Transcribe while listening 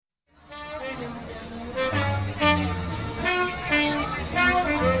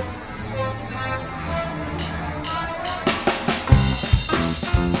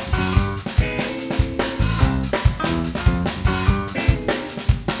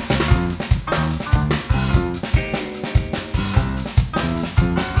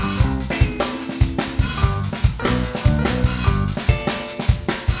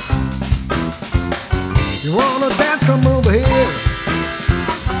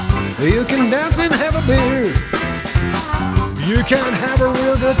You can dance and have a beer. You can have a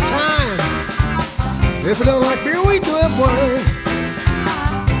real good time. If you don't like beer, we do have wine.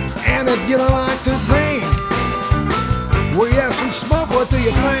 And if you don't like to drink, we have some smoke. What do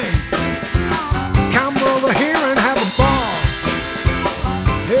you think? Come over here and have a ball.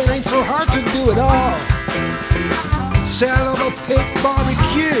 It ain't so hard to do it all. Set up a pig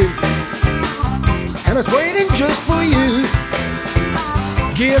barbecue, and it's waiting just for you.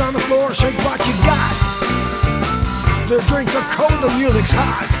 Get on the floor, shake what you got. The drinks are cold, the music's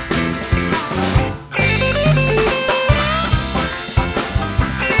hot.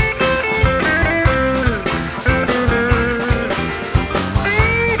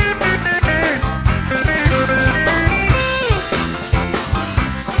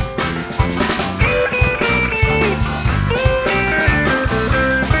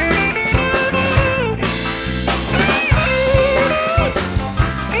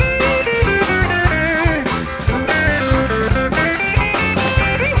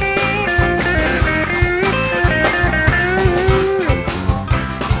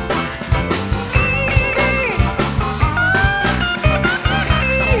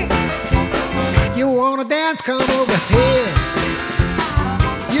 Dance, come over here.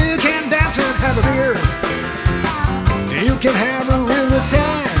 You can dance and have a beer. You can have a real good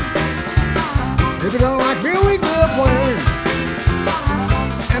time. If you don't like beer, we do have wine.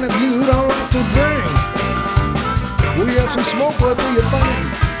 And if you don't like to drink, we have some smoke. What do you think?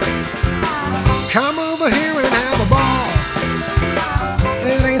 Come over here and have a ball.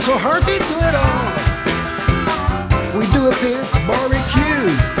 It ain't so hard to do it all. We do a pig barbecue,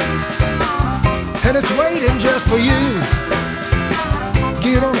 and it's waiting just for you.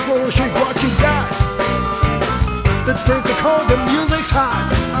 Get on the floor, shake what you got. The drinks are cold, the music's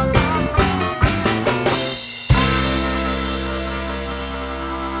hot.